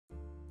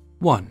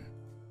1.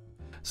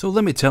 So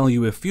let me tell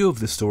you a few of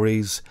the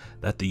stories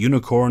that the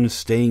unicorns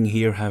staying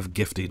here have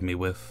gifted me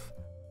with.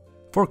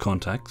 For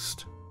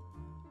context,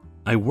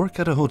 I work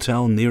at a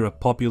hotel near a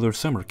popular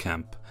summer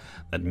camp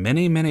that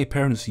many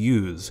parents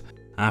use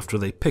after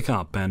they pick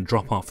up and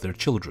drop off their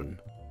children.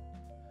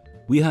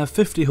 We have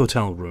 50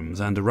 hotel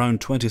rooms and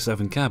around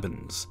 27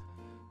 cabins.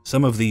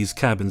 Some of these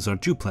cabins are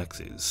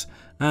duplexes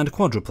and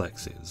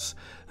quadruplexes,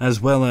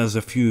 as well as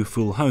a few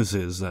full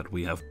houses that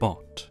we have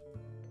bought.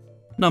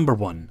 Number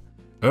 1.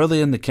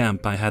 Early in the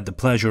camp, I had the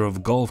pleasure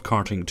of golf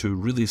carting two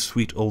really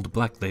sweet old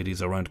black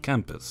ladies around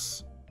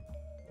campus.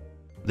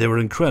 They were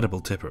incredible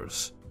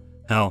tippers.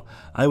 Hell,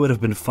 I would have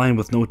been fine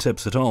with no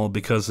tips at all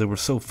because they were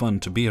so fun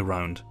to be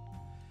around.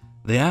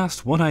 They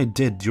asked what I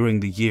did during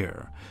the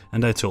year,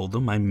 and I told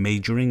them I'm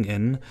majoring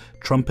in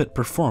trumpet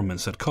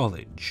performance at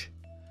college.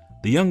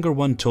 The younger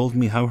one told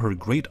me how her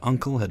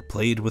great-uncle had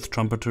played with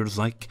trumpeters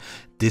like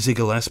Dizzy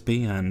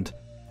Gillespie and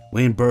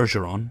Wayne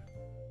Bergeron.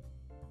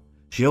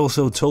 She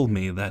also told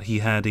me that he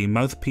had a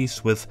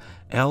mouthpiece with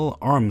L.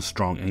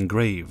 Armstrong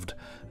engraved,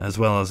 as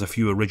well as a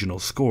few original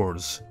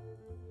scores.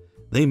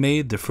 They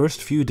made the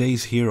first few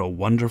days here a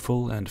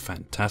wonderful and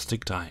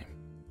fantastic time.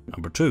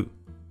 Number 2.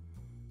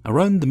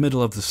 Around the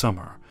middle of the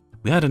summer,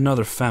 we had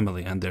another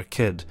family and their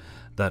kid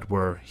that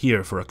were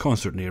here for a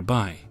concert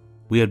nearby.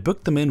 We had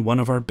booked them in one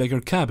of our bigger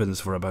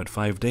cabins for about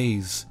 5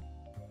 days.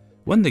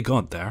 When they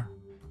got there,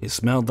 it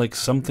smelled like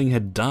something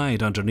had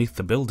died underneath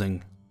the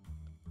building.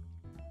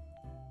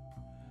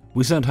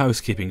 We sent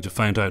housekeeping to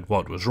find out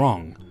what was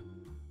wrong,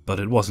 but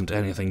it wasn't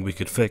anything we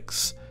could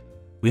fix.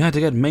 We had to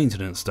get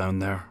maintenance down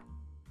there.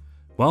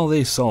 While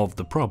they solved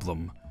the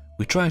problem,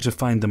 we tried to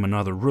find them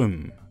another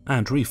room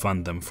and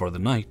refund them for the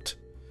night.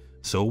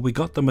 So we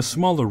got them a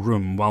smaller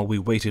room while we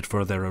waited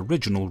for their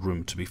original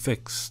room to be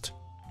fixed.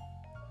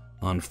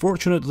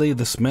 Unfortunately,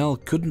 the smell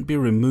couldn't be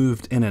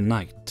removed in a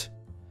night.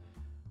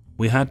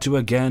 We had to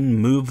again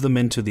move them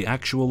into the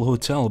actual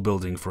hotel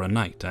building for a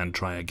night and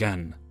try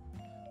again.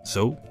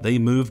 So they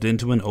moved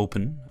into an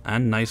open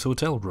and nice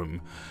hotel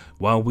room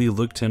while we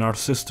looked in our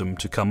system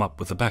to come up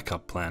with a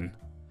backup plan.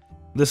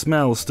 The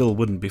smell still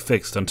wouldn't be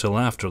fixed until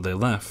after they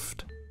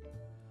left,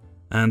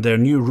 and their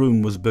new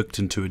room was booked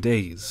in 2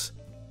 days.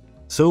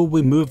 So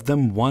we moved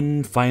them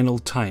one final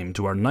time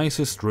to our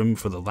nicest room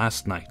for the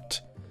last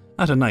night,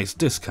 at a nice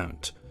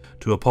discount,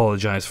 to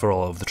apologize for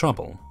all of the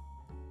trouble.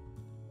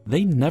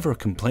 They never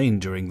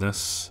complained during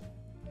this.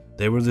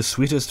 They were the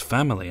sweetest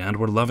family and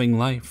were loving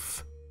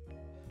life.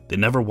 They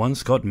never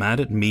once got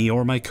mad at me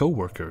or my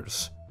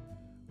co-workers.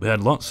 We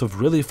had lots of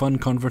really fun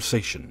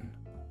conversation.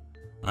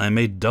 I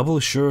made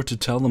double sure to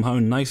tell them how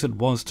nice it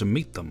was to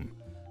meet them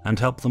and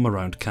help them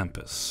around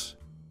campus.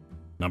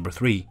 Number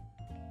 3.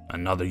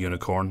 Another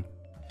unicorn.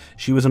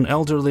 She was an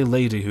elderly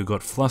lady who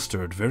got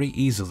flustered very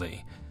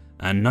easily,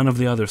 and none of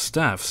the other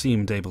staff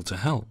seemed able to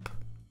help.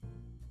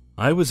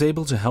 I was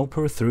able to help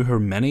her through her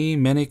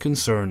many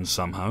concerns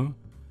somehow,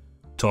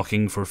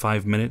 talking for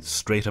 5 minutes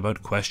straight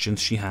about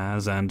questions she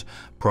has and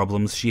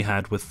problems she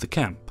had with the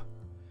camp.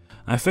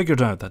 I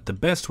figured out that the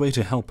best way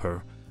to help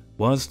her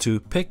was to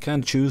pick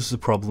and choose the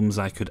problems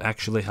I could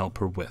actually help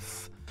her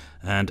with,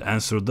 and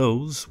answer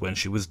those when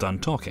she was done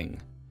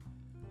talking.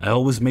 I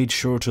always made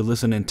sure to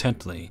listen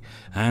intently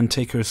and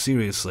take her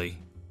seriously.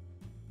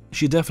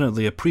 She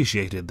definitely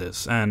appreciated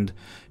this, and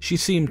she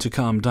seemed to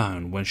calm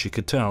down when she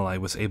could tell I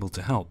was able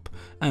to help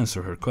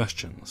answer her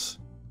questions.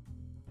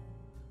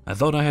 I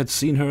thought I had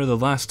seen her the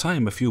last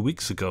time a few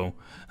weeks ago,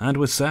 and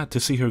was sad to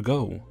see her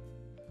go.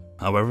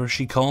 However,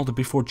 she called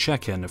before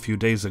check-in a few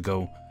days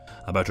ago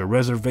about a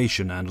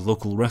reservation and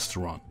local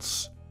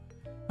restaurants.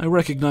 I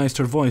recognized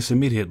her voice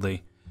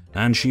immediately,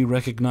 and she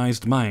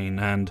recognized mine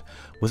and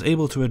was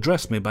able to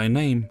address me by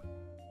name.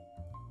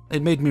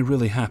 It made me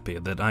really happy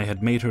that I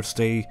had made her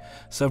stay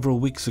several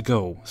weeks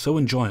ago so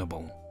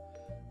enjoyable,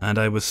 and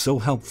I was so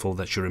helpful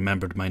that she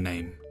remembered my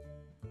name.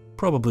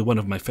 Probably one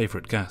of my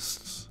favorite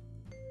guests.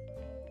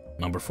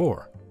 Number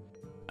 4.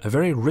 A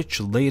very rich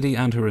lady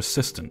and her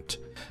assistant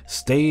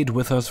stayed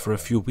with us for a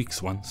few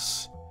weeks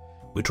once.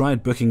 We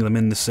tried booking them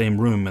in the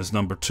same room as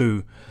number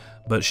 2,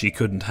 but she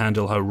couldn't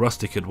handle how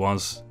rustic it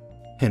was.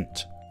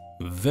 Hint,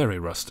 very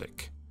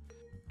rustic.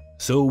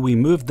 So we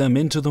moved them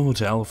into the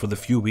hotel for the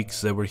few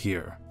weeks they were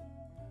here.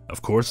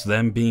 Of course,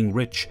 them being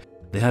rich,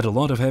 they had a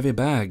lot of heavy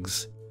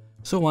bags,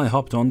 so I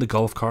hopped on the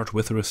golf cart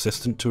with her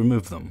assistant to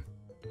remove them.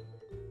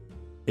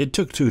 It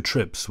took 2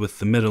 trips with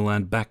the middle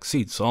and back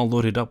seats all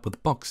loaded up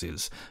with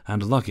boxes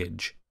and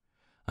luggage.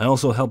 I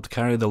also helped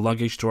carry the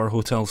luggage to our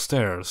hotel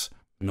stairs,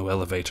 no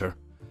elevator,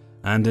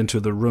 and into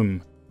the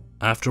room.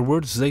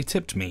 Afterwards, they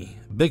tipped me,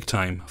 big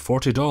time,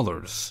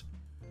 $40.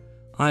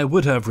 I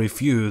would have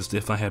refused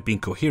if I had been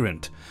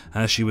coherent,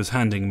 as she was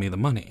handing me the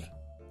money.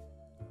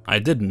 I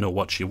didn't know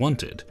what she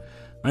wanted.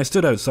 I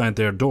stood outside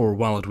their door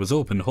while it was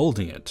open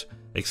holding it,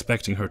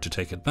 expecting her to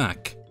take it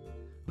back.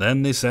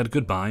 Then they said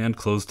goodbye and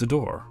closed the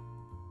door.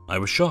 I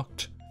was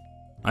shocked.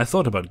 I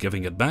thought about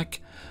giving it back,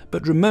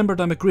 but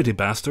remembered I'm a greedy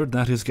bastard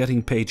that is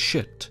getting paid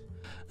shit,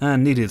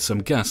 and needed some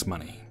gas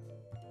money.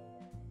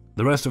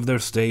 The rest of their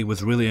stay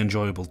was really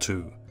enjoyable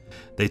too.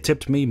 They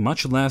tipped me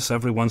much less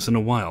every once in a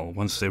while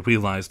once they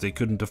realized they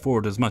couldn't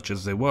afford as much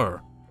as they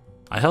were.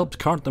 I helped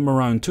cart them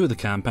around to the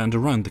camp and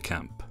around the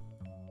camp.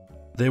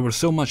 They were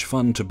so much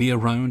fun to be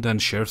around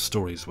and share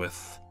stories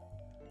with.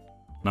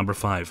 Number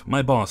 5.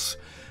 My boss.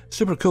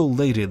 Super cool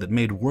lady that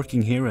made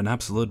working here an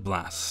absolute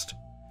blast.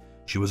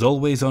 She was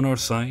always on our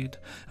side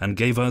and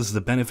gave us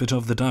the benefit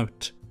of the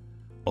doubt.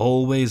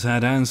 Always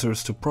had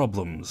answers to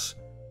problems.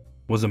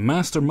 Was a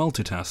master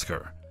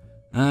multitasker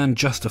and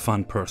just a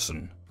fun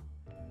person.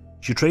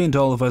 She trained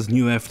all of us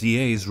new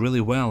FDAs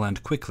really well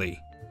and quickly.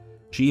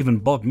 She even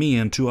bought me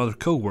and 2 other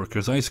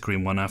co-workers ice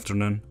cream one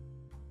afternoon.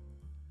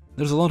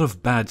 There's a lot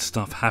of bad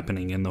stuff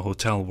happening in the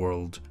hotel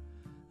world,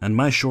 and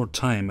my short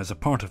time as a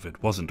part of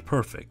it wasn't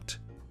perfect.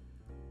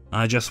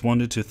 I just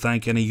wanted to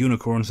thank any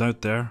unicorns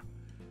out there,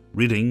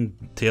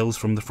 reading Tales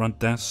from the Front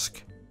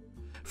Desk,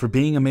 for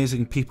being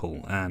amazing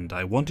people, and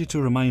I wanted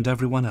to remind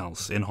everyone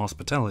else in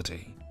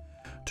hospitality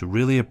to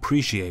really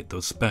appreciate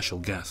those special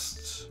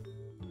guests.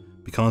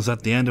 Because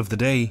at the end of the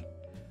day,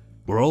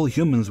 we're all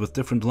humans with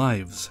different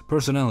lives,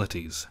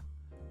 personalities,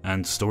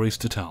 and stories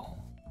to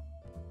tell.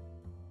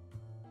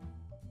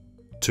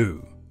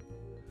 2.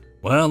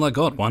 Well, I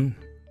got one.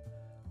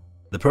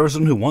 The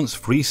person who wants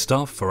free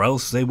stuff or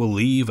else they will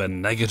leave a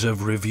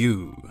negative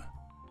review.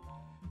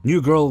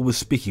 New girl was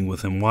speaking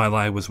with him while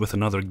I was with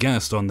another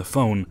guest on the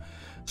phone,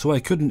 so I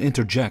couldn't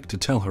interject to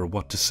tell her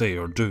what to say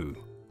or do.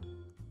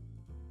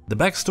 The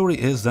backstory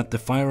is that the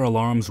fire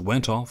alarms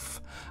went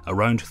off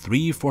around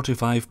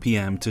 3:45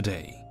 p.m.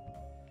 today.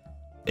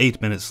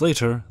 8 minutes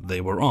later,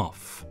 they were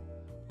off,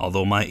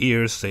 although my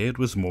ears say it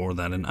was more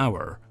than an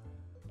hour.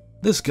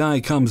 This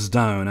guy comes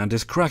down and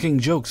is cracking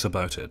jokes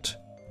about it.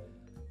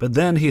 But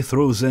then he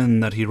throws in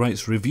that he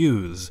writes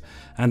reviews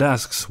and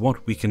asks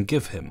what we can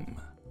give him.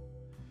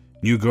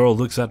 New girl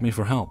looks at me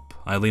for help.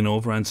 I lean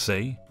over and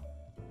say,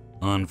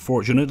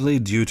 "Unfortunately,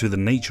 due to the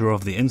nature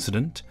of the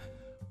incident,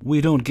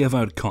 we don't give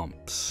out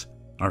comps.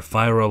 Our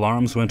fire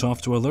alarms went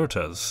off to alert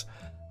us.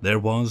 There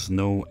was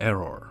no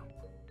error."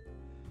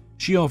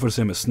 She offers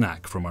him a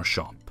snack from our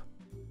shop.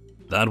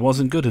 That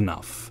wasn't good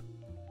enough.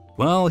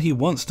 Well, he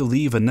wants to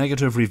leave a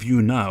negative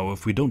review now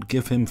if we don't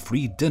give him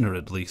free dinner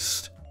at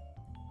least.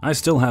 I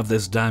still have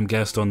this damn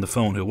guest on the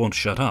phone who won't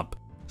shut up,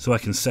 so I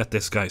can set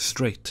this guy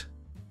straight.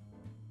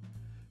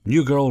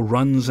 New girl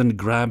runs and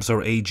grabs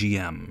our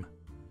AGM.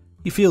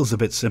 He feels a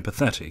bit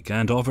sympathetic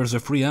and offers a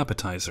free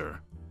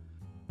appetizer.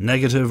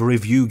 Negative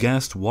review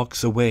guest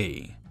walks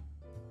away.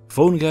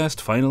 Phone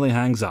guest finally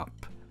hangs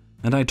up,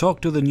 and I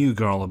talk to the new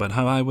girl about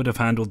how I would have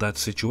handled that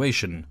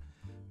situation,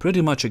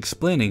 pretty much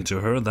explaining to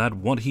her that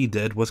what he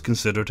did was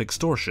considered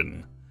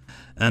extortion,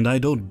 and I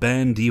don't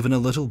bend even a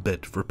little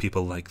bit for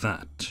people like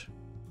that.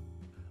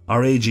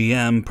 Our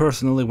AGM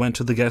personally went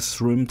to the guest's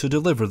room to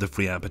deliver the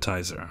free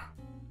appetizer.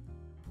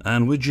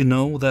 And would you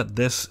know that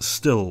this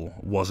still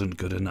wasn't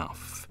good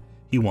enough?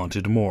 He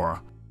wanted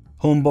more.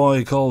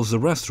 Homeboy calls the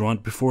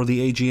restaurant before the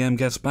AGM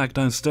gets back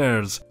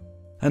downstairs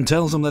and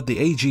tells him that the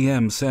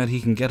AGM said he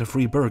can get a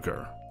free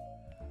burger.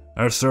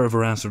 Our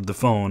server answered the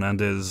phone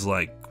and is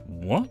like,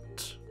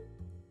 "What?"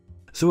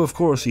 So of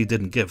course he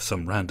didn't give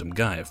some random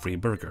guy a free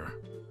burger.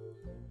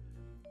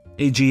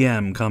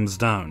 AGM comes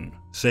down,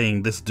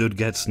 saying this dude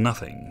gets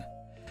nothing.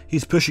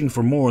 He's pushing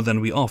for more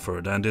than we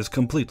offered and is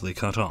completely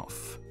cut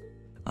off.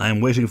 I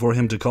am waiting for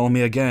him to call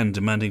me again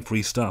demanding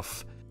free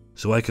stuff,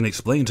 so I can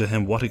explain to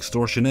him what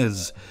extortion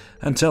is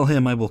and tell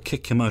him I will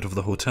kick him out of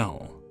the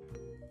hotel.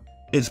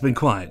 It's been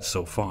quiet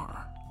so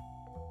far.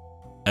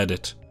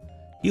 Edit.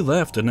 He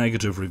left a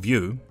negative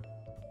review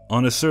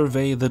on a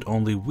survey that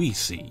only we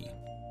see.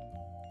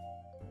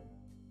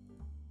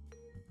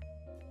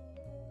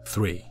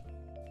 3.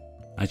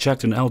 I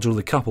checked an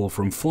elderly couple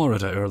from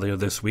Florida earlier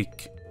this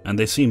week, and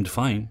they seemed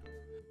fine.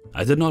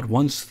 I did not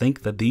once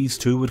think that these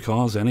two would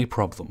cause any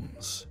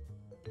problems.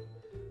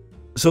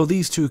 So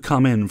these two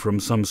come in from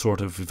some sort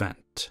of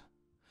event,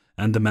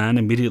 and the man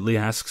immediately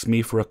asks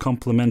me for a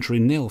complimentary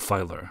nail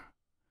filer.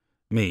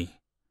 Me.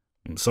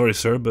 "I'm sorry,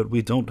 sir, but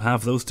we don't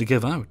have those to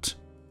give out."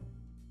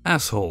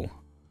 Asshole.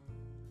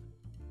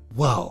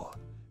 "Well,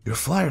 your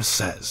flyer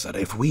says that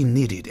if we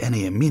needed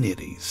any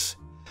amenities,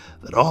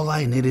 that all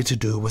I needed to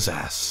do was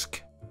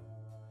ask.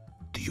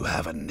 Do you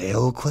have a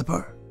nail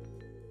clipper?"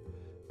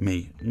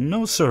 Me.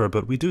 "No, sir,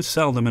 but we do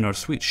sell them in our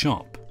sweet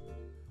shop."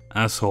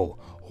 Asshole.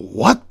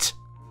 "What?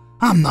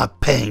 I'm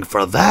not paying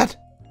for that.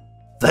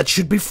 That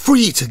should be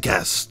free to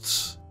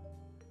guests."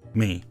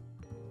 Me.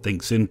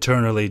 Thinks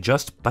internally,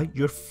 just bite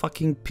your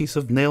fucking piece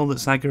of nail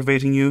that's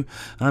aggravating you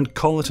and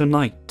call it a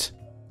night.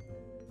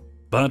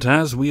 But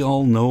as we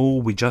all know,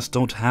 we just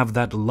don't have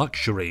that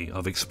luxury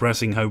of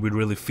expressing how we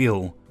really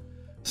feel.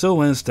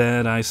 So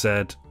instead I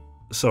said,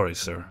 "Sorry,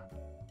 sir."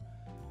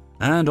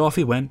 And off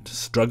he went,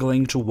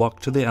 struggling to walk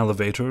to the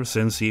elevator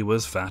since he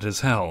was fat as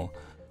hell.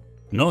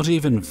 Not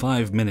even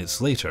 5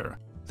 minutes later,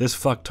 this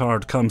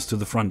fucktard comes to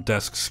the front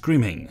desk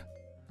screaming,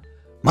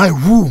 "My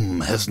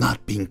room has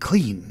not been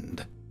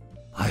cleaned.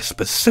 I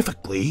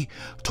specifically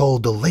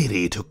told the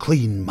lady to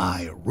clean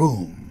my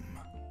room."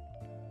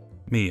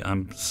 Me,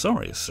 I'm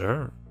sorry,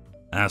 sir.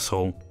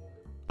 Asshole.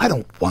 I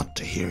don't want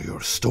to hear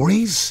your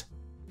stories.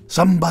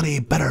 Somebody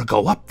better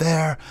go up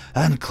there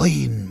and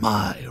clean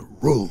my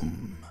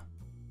room.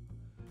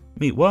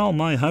 Me, well,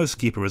 my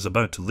housekeeper is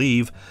about to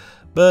leave,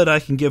 but I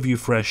can give you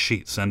fresh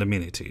sheets and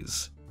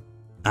amenities.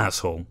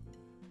 Asshole.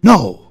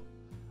 No,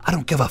 I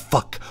don't give a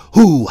fuck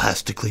who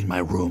has to clean my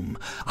room.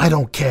 I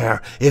don't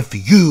care if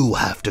you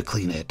have to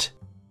clean it.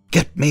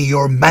 Get me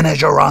your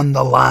manager on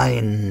the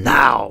line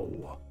now.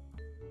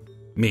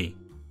 Me.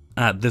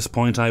 At this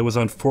point, I was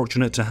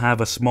unfortunate to have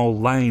a small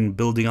line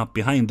building up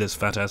behind this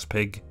fat-ass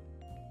pig.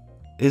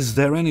 Is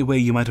there any way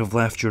you might have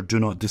left your Do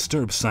Not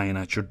Disturb sign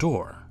at your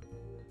door?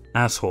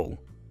 Asshole.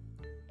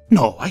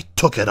 No, I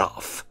took it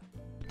off.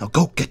 Now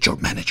go get your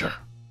manager.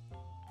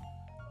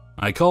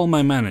 I call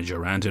my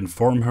manager and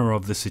inform her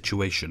of the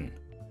situation.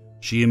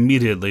 She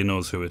immediately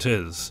knows who it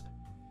is.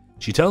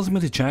 She tells me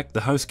to check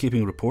the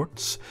housekeeping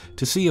reports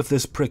to see if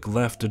this prick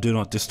left a Do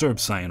Not Disturb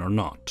sign or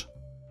not.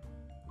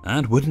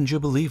 And wouldn't you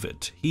believe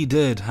it, he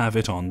did have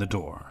it on the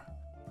door.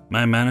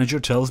 My manager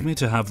tells me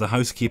to have the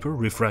housekeeper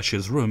refresh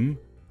his room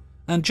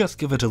and just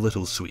give it a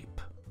little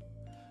sweep.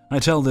 I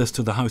tell this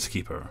to the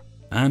housekeeper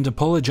and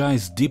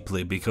apologize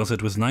deeply because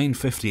it was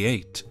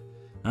 9:58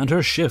 and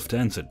her shift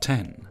ends at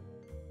 10.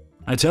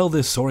 I tell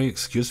this sorry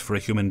excuse for a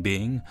human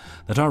being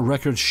that our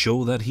records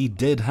show that he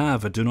did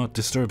have a Do Not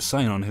Disturb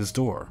sign on his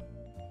door.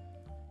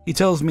 He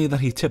tells me that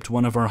he tipped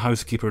one of our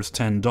housekeepers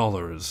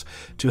 $10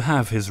 to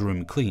have his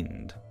room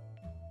cleaned.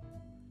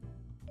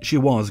 She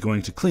was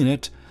going to clean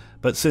it,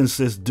 but since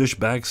this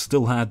douchebag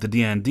still had the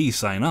D&D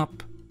sign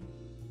up,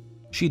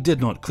 she did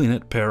not clean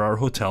it per our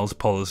hotel's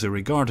policy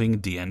regarding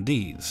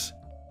D&Ds.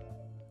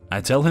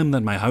 I tell him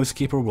that my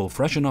housekeeper will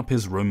freshen up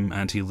his room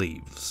and he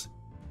leaves.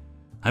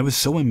 I was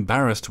so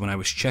embarrassed when I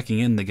was checking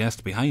in the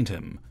guest behind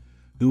him,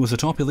 who was a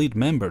top elite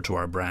member to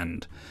our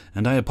brand,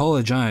 and I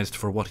apologized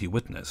for what he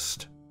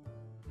witnessed.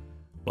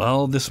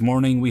 Well, this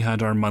morning we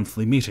had our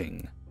monthly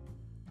meeting,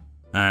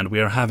 and we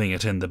are having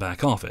it in the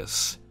back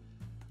office.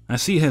 I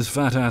see his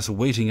fat ass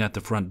waiting at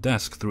the front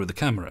desk through the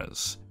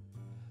cameras.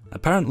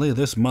 Apparently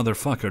this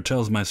motherfucker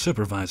tells my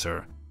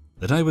supervisor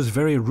that I was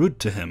very rude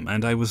to him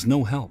and I was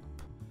no help.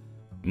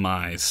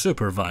 My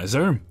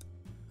supervisor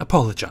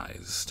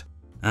apologized,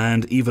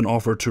 and even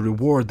offered to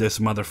reward this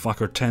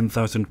motherfucker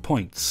 10,000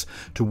 points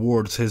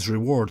towards his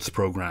rewards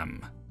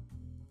program.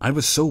 I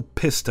was so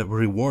pissed that we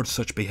reward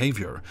such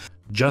behavior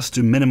just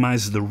to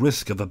minimize the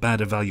risk of a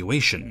bad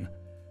evaluation,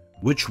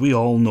 which we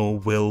all know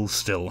will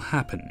still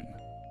happen.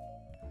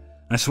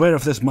 I swear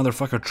if this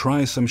motherfucker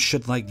tries some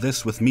shit like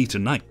this with me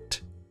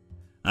tonight,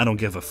 I don't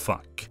give a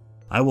fuck.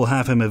 I will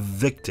have him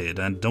evicted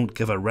and don't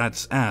give a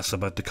rat's ass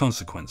about the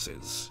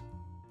consequences.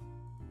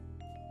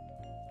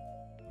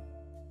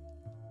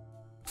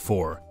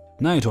 4.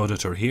 Night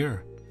Auditor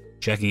here,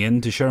 checking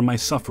in to share my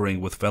suffering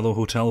with fellow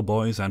hotel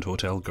boys and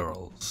hotel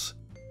girls.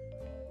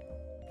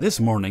 This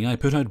morning I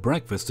put out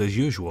breakfast as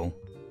usual.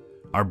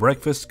 Our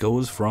breakfast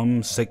goes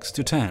from 6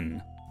 to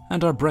 10,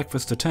 and our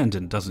breakfast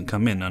attendant doesn't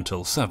come in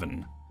until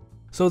 7.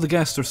 So the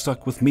guests are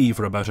stuck with me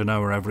for about an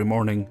hour every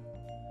morning.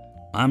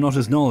 I'm not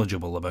as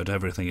knowledgeable about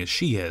everything as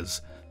she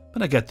is,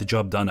 but I get the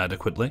job done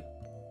adequately.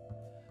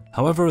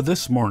 However,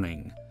 this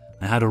morning,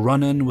 I had a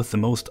run-in with the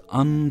most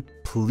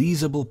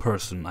unpleasable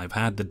person I've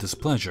had the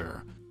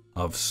displeasure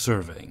of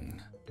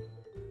serving.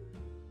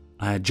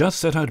 I had just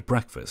set out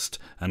breakfast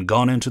and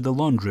gone into the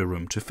laundry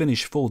room to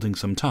finish folding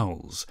some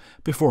towels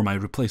before my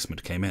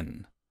replacement came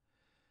in,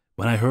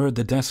 when I heard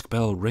the desk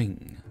bell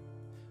ring.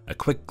 A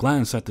quick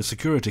glance at the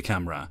security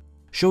camera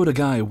showed a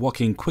guy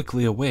walking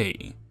quickly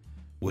away,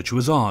 which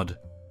was odd,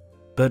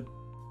 but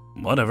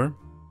whatever.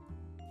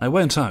 I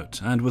went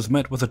out and was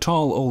met with a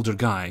tall older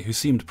guy who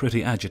seemed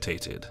pretty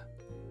agitated.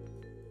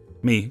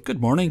 Me, good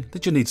morning,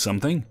 did you need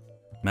something?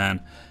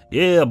 Man,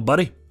 yeah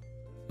buddy,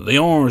 the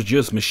orange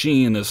juice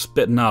machine is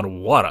spitting out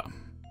water.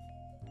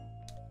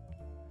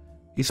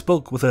 He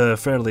spoke with a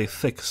fairly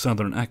thick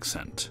southern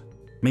accent.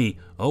 Me,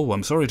 oh,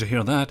 I'm sorry to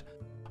hear that.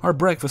 Our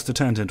breakfast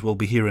attendant will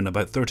be here in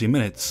about 30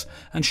 minutes,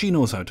 and she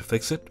knows how to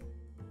fix it.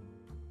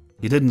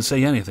 He didn't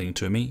say anything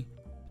to me,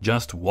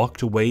 just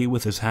walked away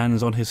with his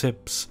hands on his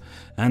hips,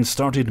 and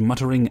started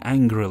muttering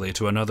angrily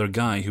to another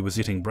guy who was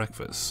eating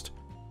breakfast.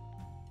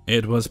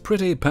 It was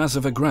pretty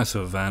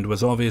passive-aggressive and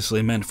was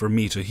obviously meant for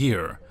me to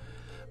hear,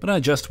 but I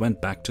just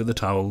went back to the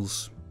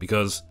towels,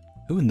 because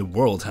who in the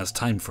world has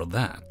time for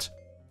that?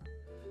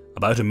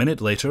 About a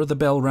minute later, the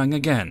bell rang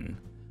again.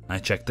 I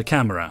checked the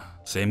camera,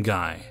 same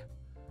guy.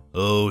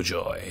 Oh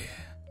joy.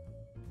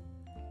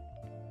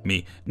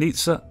 Me,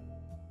 Nitsa,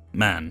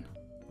 man.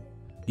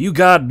 You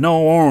got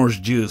no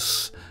orange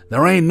juice.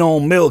 There ain't no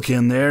milk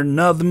in there,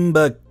 nothing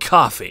but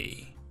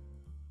coffee.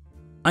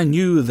 I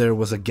knew there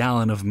was a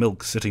gallon of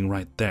milk sitting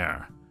right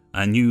there.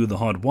 I knew the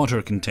hot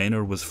water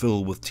container was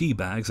filled with tea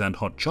bags and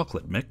hot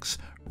chocolate mix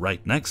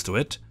right next to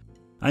it.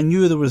 I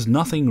knew there was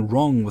nothing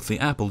wrong with the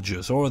apple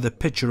juice or the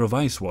pitcher of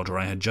ice water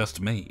I had just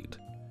made.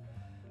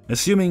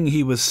 Assuming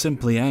he was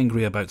simply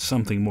angry about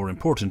something more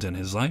important in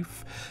his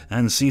life,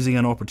 and seizing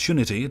an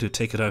opportunity to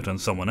take it out on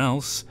someone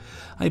else,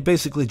 I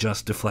basically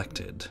just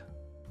deflected.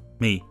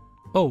 Me,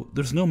 "Oh,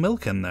 there's no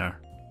milk in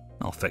there.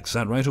 I'll fix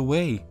that right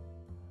away."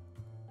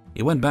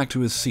 He went back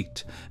to his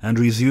seat and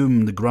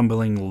resumed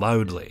grumbling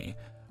loudly,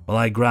 while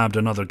I grabbed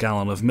another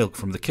gallon of milk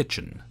from the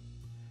kitchen.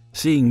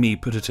 Seeing me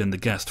put it in the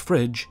guest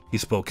fridge, he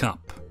spoke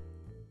up.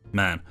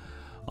 "Man,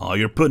 oh,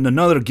 you're putting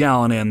another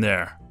gallon in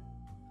there.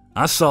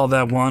 I saw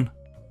that one.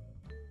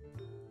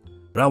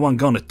 But I wasn't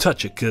gonna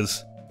touch it,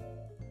 'cause...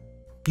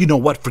 You know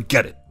what,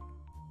 forget it."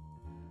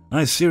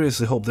 I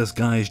seriously hope this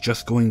guy is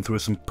just going through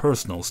some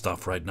personal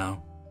stuff right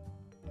now.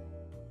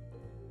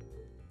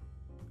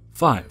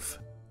 5.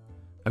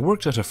 I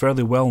worked at a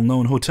fairly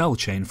well-known hotel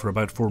chain for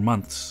about 4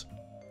 months.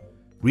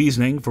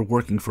 Reasoning for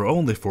working for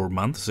only 4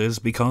 months is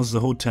because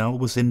the hotel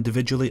was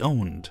individually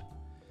owned,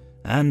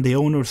 and the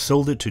owner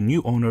sold it to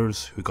new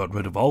owners who got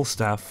rid of all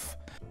staff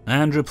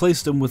and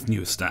replaced them with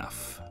new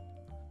staff.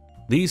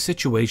 These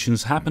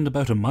situations happened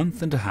about a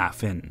month and a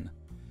half in,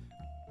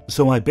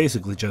 so I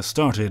basically just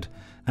started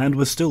and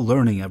was still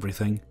learning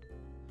everything.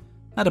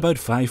 At about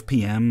 5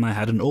 p.m. I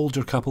had an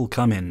older couple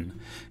come in,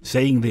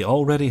 saying they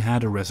already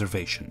had a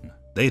reservation.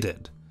 They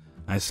did.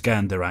 I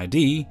scanned their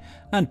ID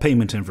and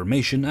payment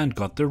information and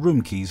got their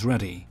room keys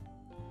ready.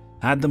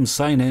 Had them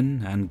sign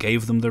in and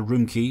gave them their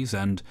room keys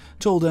and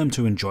told them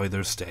to enjoy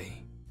their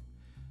stay.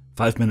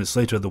 5 minutes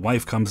later the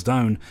wife comes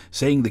down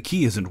saying the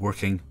key isn't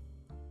working.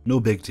 No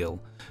big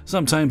deal.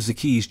 Sometimes the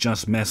keys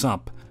just mess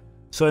up,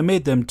 so I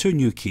made them 2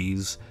 new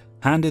keys,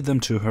 handed them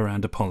to her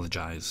and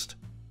apologized.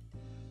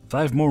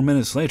 5 more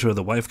minutes later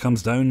the wife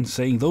comes down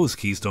saying those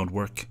keys don't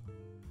work.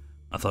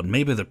 I thought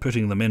maybe they're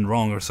putting them in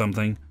wrong or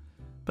something,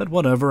 but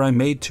whatever, I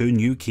made 2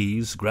 new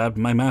keys, grabbed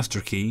my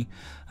master key,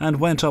 and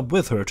went up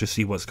with her to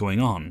see what's going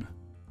on.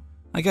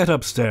 I get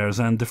upstairs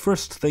and the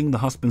first thing the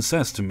husband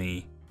says to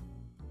me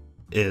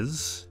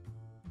is,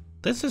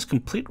 "This is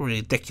completely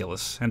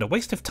ridiculous and a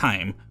waste of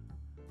time.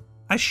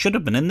 I should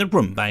have been in the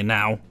room by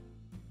now."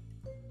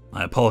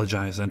 I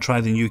apologize and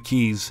tried the new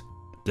keys.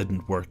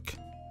 Didn't work.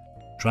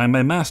 Tried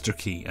my master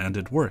key and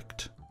it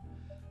worked.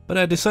 But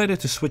I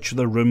decided to switch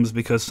their rooms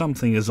because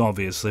something is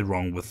obviously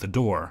wrong with the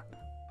door.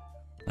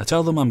 I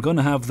tell them I'm going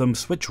to have them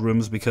switch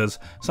rooms because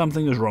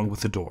something is wrong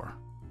with the door.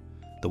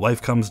 The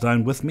wife comes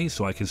down with me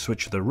so I can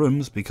switch their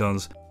rooms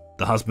because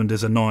the husband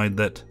is annoyed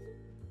that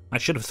I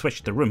should have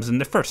switched the rooms in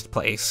the first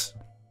place.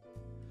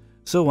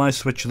 So I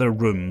switch their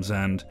rooms,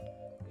 and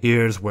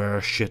here's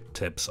where shit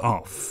tips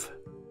off.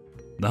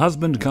 The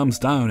husband comes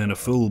down in a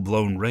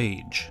full-blown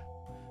rage.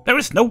 "There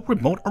is no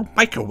remote or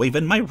microwave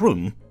in my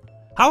room.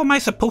 How am I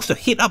supposed to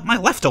heat up my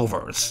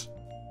leftovers?"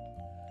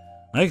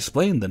 I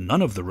explained that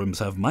none of the rooms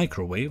have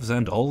microwaves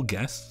and all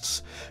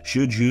guests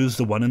should use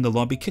the one in the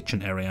lobby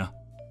kitchen area.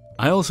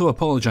 I also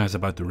apologized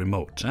about the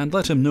remote and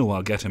let him know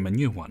I'll get him a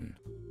new one.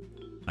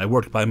 I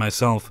worked by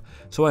myself,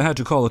 so I had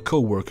to call a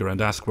co-worker and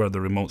ask where the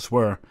remotes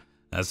were,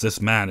 as this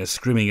man is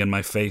screaming in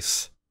my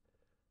face.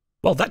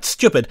 "Well, that's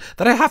stupid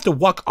that I have to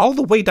walk all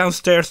the way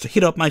downstairs to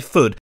heat up my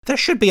food. There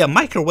should be a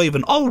microwave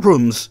in all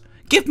rooms.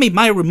 Give me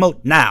my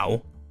remote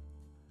now."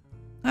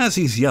 As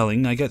he's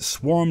yelling, I get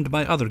swarmed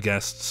by other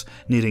guests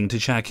needing to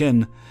check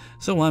in,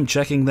 so I'm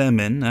checking them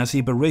in as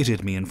he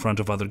berated me in front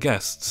of other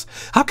guests.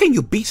 "How can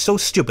you be so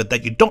stupid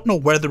that you don't know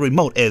where the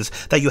remote is,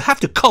 that you have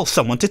to call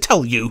someone to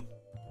tell you?"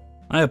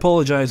 I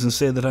apologize and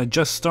say that I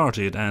just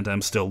started and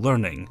am still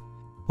learning.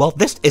 "Well,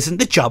 this isn't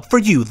the job for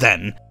you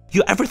then.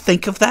 You ever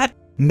think of that?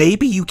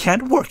 Maybe you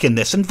can't work in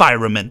this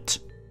environment."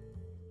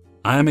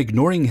 I am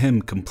ignoring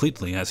him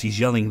completely as he's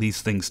yelling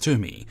these things to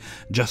me,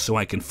 just so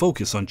I can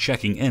focus on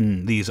checking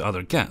in these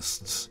other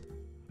guests.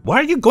 "Why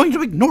are you going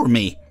to ignore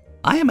me?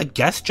 I am a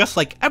guest just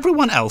like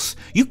everyone else.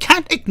 You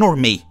can't ignore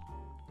me."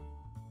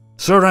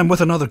 "Sir, I'm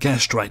with another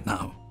guest right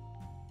now.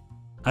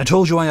 I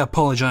told you I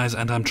apologize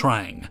and I'm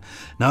trying.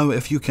 Now,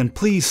 if you can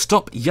please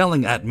stop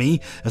yelling at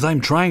me as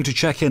I'm trying to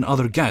check in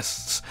other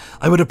guests,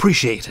 I would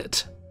appreciate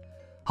it.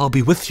 I'll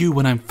be with you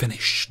when I'm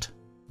finished."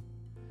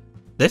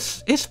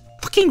 "This is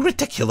fucking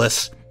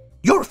ridiculous.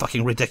 You're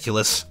fucking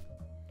ridiculous.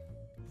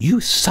 You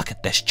suck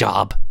at this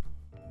job."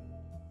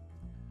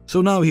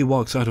 So now he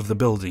walks out of the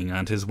building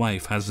and his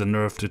wife has the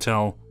nerve to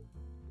tell,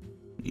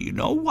 "You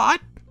know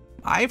what?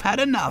 I've had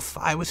enough.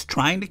 I was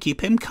trying to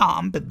keep him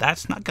calm, but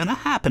that's not gonna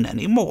happen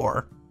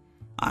anymore.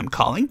 I'm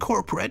calling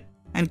corporate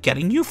and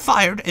getting you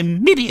fired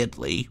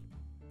immediately."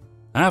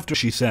 After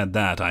she said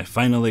that, I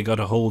finally got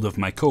a hold of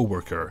my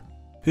co-worker,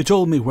 who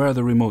told me where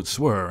the remotes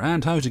were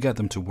and how to get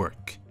them to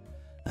work.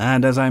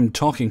 And as I'm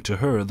talking to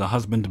her, the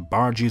husband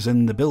barges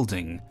in the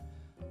building,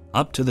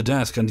 up to the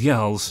desk and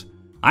yells,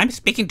 "I'm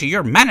speaking to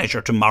your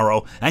manager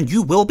tomorrow, and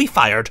you will be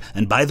fired.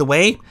 And by the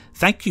way,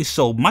 thank you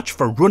so much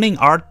for ruining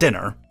our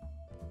dinner."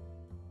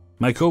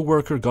 My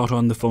co-worker got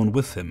on the phone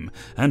with him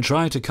and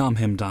tried to calm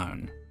him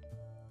down.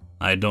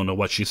 I don't know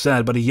what she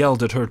said, but he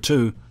yelled at her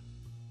too.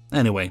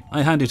 Anyway,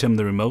 I handed him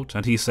the remote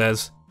and he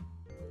says,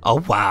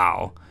 "Oh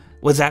wow,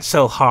 was that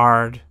so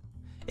hard?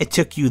 It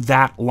took you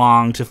that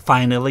long to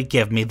finally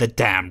give me the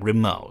damn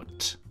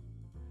remote."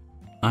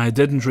 I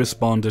didn't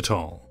respond at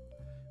all.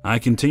 I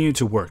continued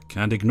to work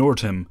and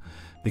ignored him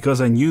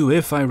because I knew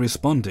if I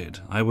responded,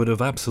 I would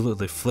have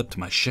absolutely flipped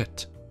my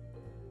shit.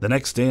 The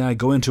next day I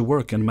go into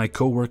work and my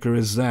coworker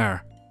is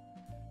there.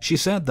 She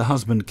said the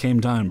husband came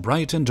down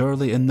bright and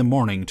early in the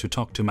morning to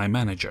talk to my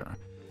manager.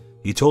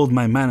 He told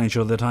my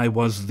manager that I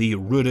was the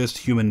rudest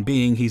human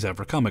being he's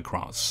ever come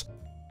across,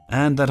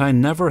 and that I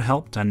never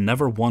helped and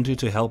never wanted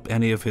to help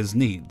any of his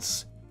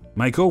needs.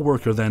 My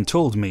coworker then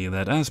told me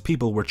that as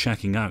people were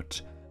checking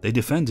out, they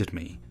defended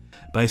me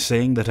by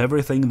saying that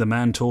everything the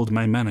man told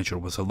my manager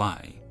was a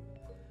lie.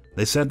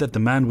 They said that the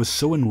man was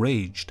so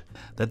enraged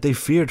that they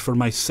feared for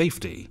my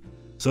safety,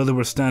 so they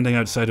were standing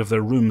outside of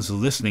their rooms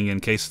listening in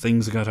case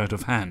things got out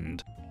of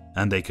hand,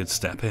 and they could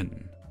step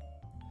in.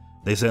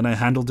 They said I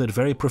handled it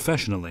very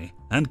professionally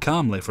and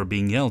calmly for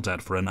being yelled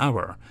at for an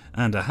hour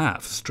and a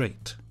half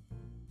straight.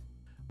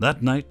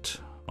 That night,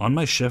 on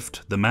my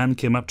shift, the man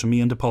came up to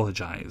me and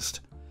apologized,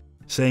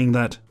 saying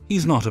that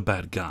he's not a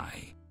bad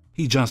guy,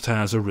 he just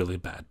has a really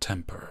bad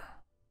temper.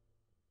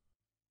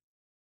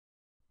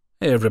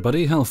 Hey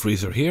everybody,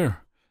 Hellfreezer here,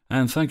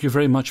 and thank you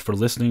very much for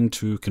listening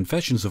to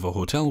Confessions of a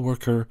Hotel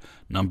Worker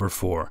number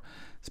 4.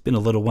 It's been a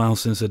little while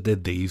since I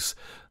did these.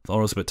 Thought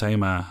it was about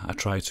time I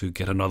tried to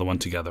get another one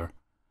together.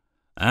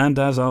 And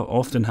as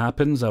often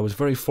happens, I was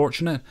very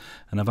fortunate,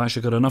 and I've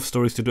actually got enough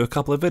stories to do a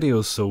couple of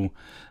videos, so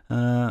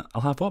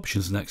I'll have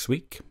options next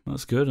week.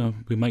 That's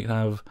good. We might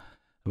have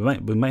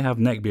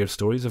neckbeard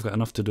stories. I've got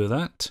enough to do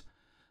that.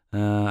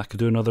 I could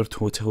do another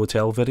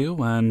hotel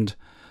video, and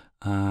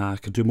I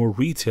could do more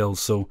retail,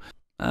 so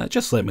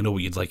just let me know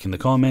what you'd like in the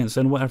comments,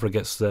 and whatever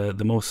gets the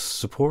most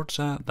support,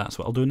 that's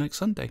what I'll do next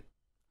Sunday.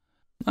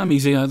 I'm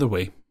easy either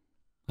way.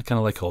 I kind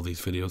of like all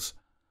these videos.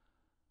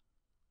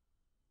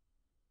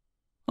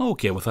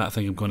 Okay, with that I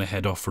think I'm going to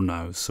head off for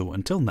now, so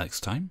until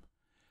next time,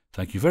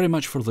 thank you very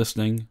much for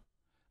listening,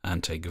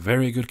 and take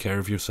very good care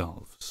of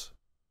yourselves.